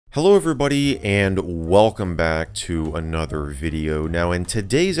Hello everybody and welcome back to another video. Now in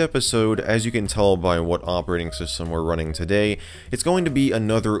today's episode, as you can tell by what operating system we're running today, it's going to be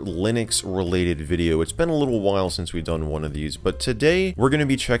another Linux related video. It's been a little while since we've done one of these, but today we're going to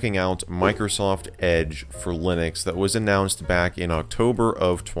be checking out Microsoft Edge for Linux that was announced back in October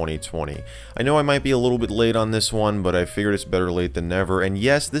of 2020. I know I might be a little bit late on this one, but I figured it's better late than never. And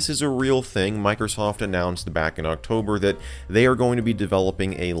yes, this is a real thing. Microsoft announced back in October that they are going to be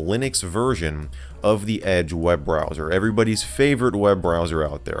developing a Linux version of the Edge web browser, everybody's favorite web browser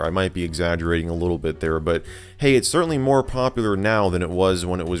out there. I might be exaggerating a little bit there, but hey, it's certainly more popular now than it was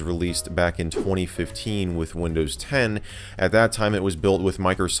when it was released back in 2015 with Windows 10. At that time, it was built with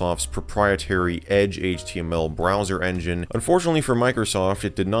Microsoft's proprietary Edge HTML browser engine. Unfortunately for Microsoft,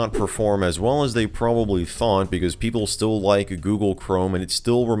 it did not perform as well as they probably thought because people still like Google Chrome, and it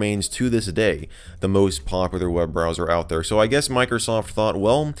still remains to this day the most popular web browser out there. So I guess Microsoft thought,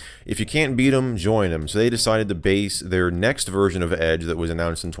 well, if you can't beat them, join them. So they decided to base their next version of Edge that was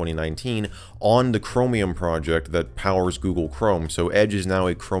announced in 2019 on the Chromium project that powers Google Chrome. So Edge is now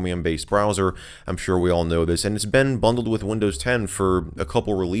a Chromium-based browser. I'm sure we all know this, and it's been bundled with Windows 10 for a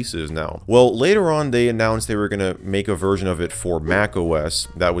couple releases now. Well, later on they announced they were going to make a version of it for macOS.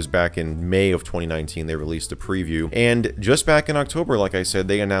 That was back in May of 2019. They released a preview, and just back in October, like I said,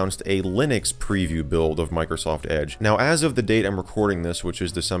 they announced a Linux preview build of Microsoft Edge. Now, as of the date I'm recording this, which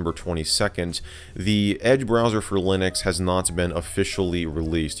is December 22nd, the Edge browser for Linux has not been officially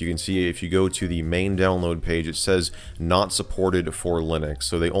released. You can see if you go to the main download page, it says not supported for Linux.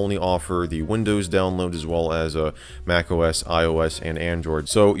 So they only offer the Windows download as well as macOS, iOS, and Android.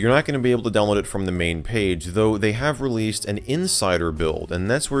 So you're not going to be able to download it from the main page, though they have released an insider build, and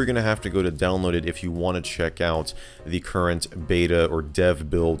that's where you're going to have to go to download it if you want to check out the current beta or dev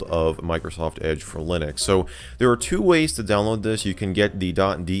build of Microsoft Edge for Linux. So there are two ways to download this. You can get the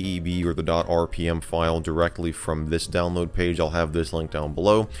 .deb or the .rpm file directly from this download page. I'll have this link down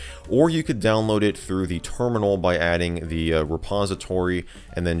below. Or you could download it through the terminal by adding the repository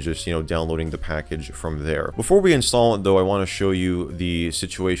and then just, downloading the package from there. Before we install it, though, I want to show you the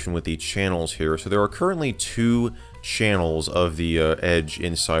situation with the channels here. So there are currently two channels of the Edge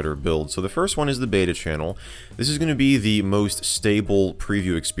Insider build. So the first one is the beta channel. This is going to be the most stable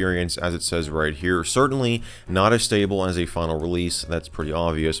preview experience, as it says right here. Certainly not as stable as a final release, that's pretty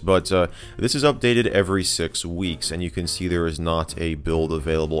obvious, but this is updated every 6 weeks, and you can see there is not a build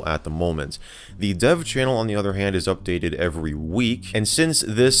available at the moment. The dev channel, on the other hand, is updated every week, and since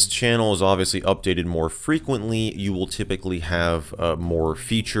this channel is obviously updated more frequently, you will typically have more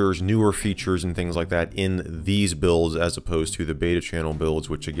features, newer features, and things like that in these builds as opposed to the beta channel builds,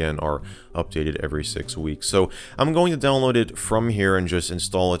 which again are updated every 6 weeks. So I'm going to download it from here and just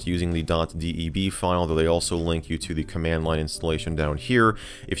install it using the .deb file, though they also link you to the command line installation down here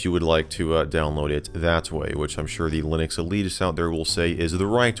if you would like to download it that way, which I'm sure the Linux elitists out there will say is the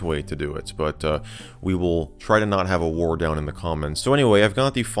right way to do it, but we will try to not have a war down in the comments. So anyway, I've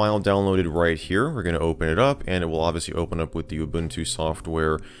got the file downloaded right here. We're going to open it up, and it will obviously open up with the Ubuntu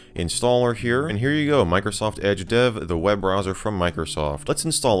software installer here, and here you go, Microsoft Edge Dev, the web browser from Microsoft. Let's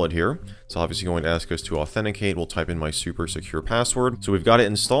install it here. It's obviously going to ask us to authenticate. We'll type in my super secure password. So we've got it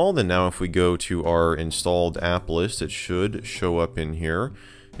installed, and now if we go to our installed app list, it should show up in here.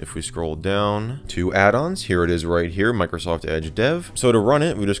 If we scroll down to add-ons, here it is right here, Microsoft Edge Dev. So to run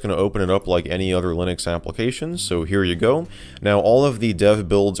it, we're just going to open it up like any other Linux application. So here you go. Now all of the dev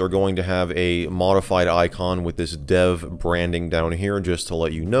builds are going to have a modified icon with this dev branding down here, just to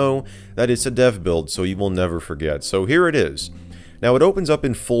let you know that it's a dev build, so you will never forget. So here it is. Now it opens up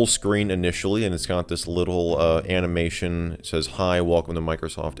in full screen initially, and it's got this little animation. It says, "Hi, welcome to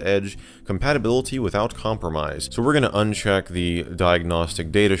Microsoft Edge, compatibility without compromise." So we're going to uncheck the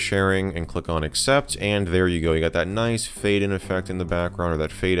diagnostic data sharing and click on accept, and there you go. You got that nice fade in effect in the background, or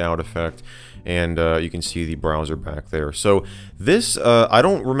that fade out effect, and you can see the browser back there. So this, I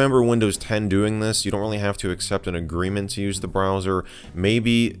don't remember Windows 10 doing this. You don't really have to accept an agreement to use the browser.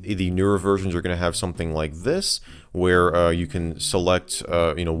 Maybe the newer versions are going to have something like this, where you can select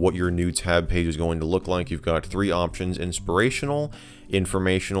what your new tab page is going to look like. You've got three options: inspirational,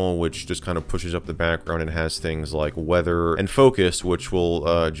 informational, which just kind of pushes up the background and has things like weather, and focus, which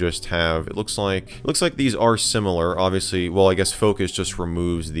will just have, it looks like these are similar, obviously. Well, I guess focus just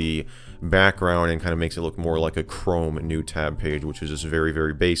removes the background and kind of makes it look more like a Chrome new tab page, which is just very,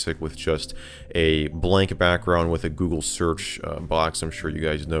 very basic with just a blank background with a Google search box. I'm sure you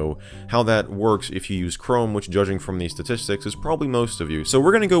guys know how that works if you use Chrome, which, judging from these statistics, is probably most of you. So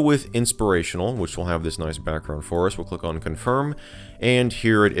we're going to go with inspirational, which will have this nice background for us. We'll click on confirm, and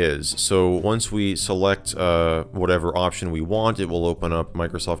here it is. So once we select whatever option we want, it will open up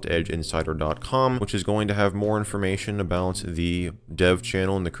MicrosoftEdgeInsider.com, which is going to have more information about the dev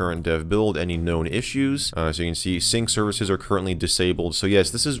channel and the current dev build, any known issues. So you can see sync services are currently disabled. So yes,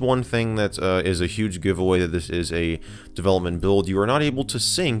 this is one thing that is a huge giveaway, that this is a development build. You are not able to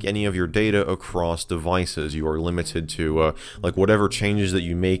sync any of your data across devices. You are limited to like whatever changes that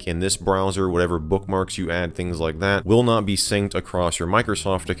you make in this browser, whatever bookmarks you add, things like that, will not be synced across your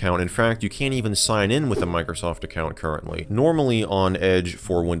Microsoft account. In fact, you can't even sign in with a Microsoft account currently. Normally on Edge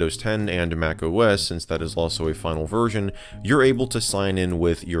for Windows 10 and Mac OS, since that is also a final version, you're able to sign in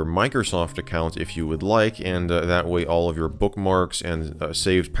with your Microsoft account if you would like, and that way all of your bookmarks and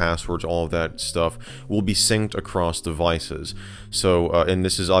saved passwords, all of that stuff will be synced across devices. So, and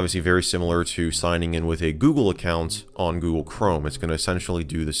this is obviously very similar to signing in with a Google account on Google Chrome. It's going to essentially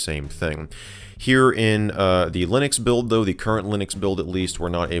do the same thing. Here in the Linux build, though, the current Linux build at least, we're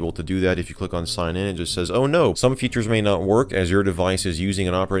not able to do that. If you click on sign in, it just says, oh no, some features may not work as your device is using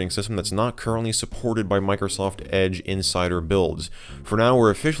an operating system that's not currently supported by Microsoft Edge Insider builds. For now,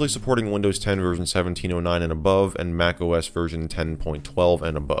 we're officially supporting Windows 10 version 1709 and above, and Mac OS version 10.12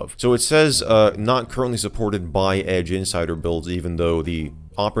 and above. So it says not currently supported by Edge Insider builds, even though the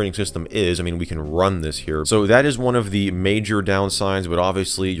operating system is. I mean, we can run this here. So that is one of the major downsides, but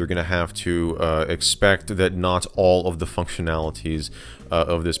obviously you're going to have to expect that not all of the functionalities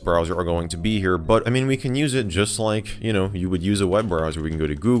of this browser are going to be here. But I mean, we can use it just like, you know, you would use a web browser. We can go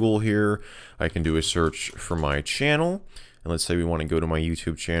to Google here. I can do a search for my channel. And let's say we want to go to my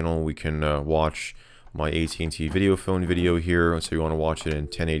YouTube channel. We can watch my AT&T video phone video here. Let's say we want to watch it in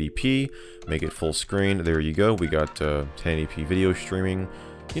 1080p, make it full screen. There you go. We got 1080p video streaming.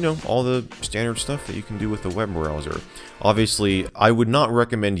 You know, all the standard stuff that you can do with a web browser. Obviously, I would not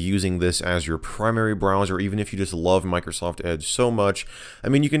recommend using this as your primary browser, even if you just love Microsoft Edge so much. I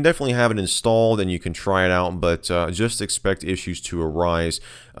mean, you can definitely have it installed and you can try it out, but just expect issues to arise,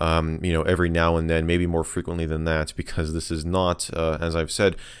 you know, every now and then, maybe more frequently than that, because this is not, as I've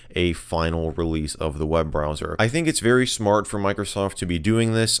said, a final release of the web browser. I think it's very smart for Microsoft to be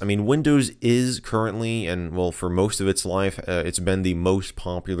doing this. I mean, Windows is currently, and well, for most of its life, it's been the most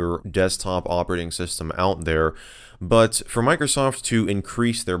popular desktop operating system out there. But for Microsoft to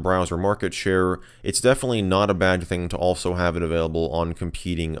increase their browser market share, it's definitely not a bad thing to also have it available on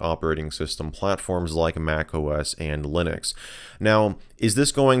competing operating system platforms like Mac OS and Linux. Now, is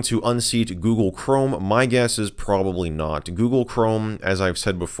this going to unseat Google Chrome? My guess is probably not. Google Chrome, as I've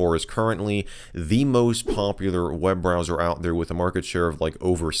said before, is currently the most popular web browser out there with a market share of like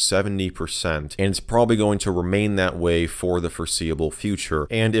over 70%, and it's probably going to remain that way for the foreseeable future.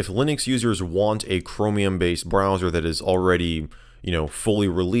 And if Linux users want a Chromium-based browser that is already, you know, fully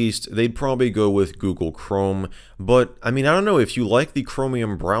released, they'd probably go with Google Chrome. But I mean, I don't know, if you like the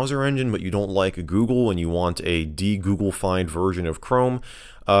Chromium browser engine but you don't like Google and you want a de-Google-fied version of Chrome,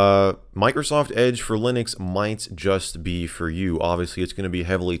 Microsoft Edge for Linux might just be for you. Obviously, it's going to be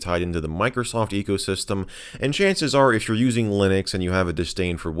heavily tied into the Microsoft ecosystem, and chances are, if you're using Linux and you have a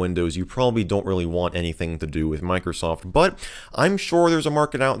disdain for Windows, you probably don't really want anything to do with Microsoft. But I'm sure there's a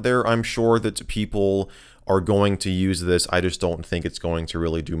market out there. I'm sure that people are going to use this. I just don't think it's going to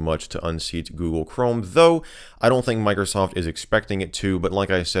really do much to unseat Google Chrome, though I don't think Microsoft is expecting it to, but like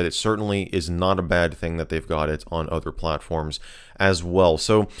I said, it certainly is not a bad thing that they've got it on other platforms as well.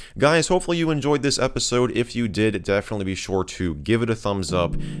 So guys, hopefully you enjoyed this episode. If you did, definitely be sure to give it a thumbs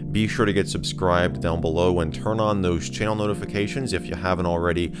up. Be sure to get subscribed down below and turn on those channel notifications if you haven't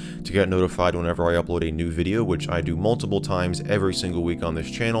already, to get notified whenever I upload a new video, which I do multiple times every single week on this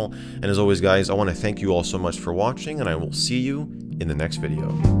channel. And as always, guys, I want to thank you all so much for watching, and I will see you in the next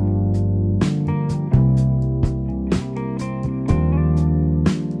video.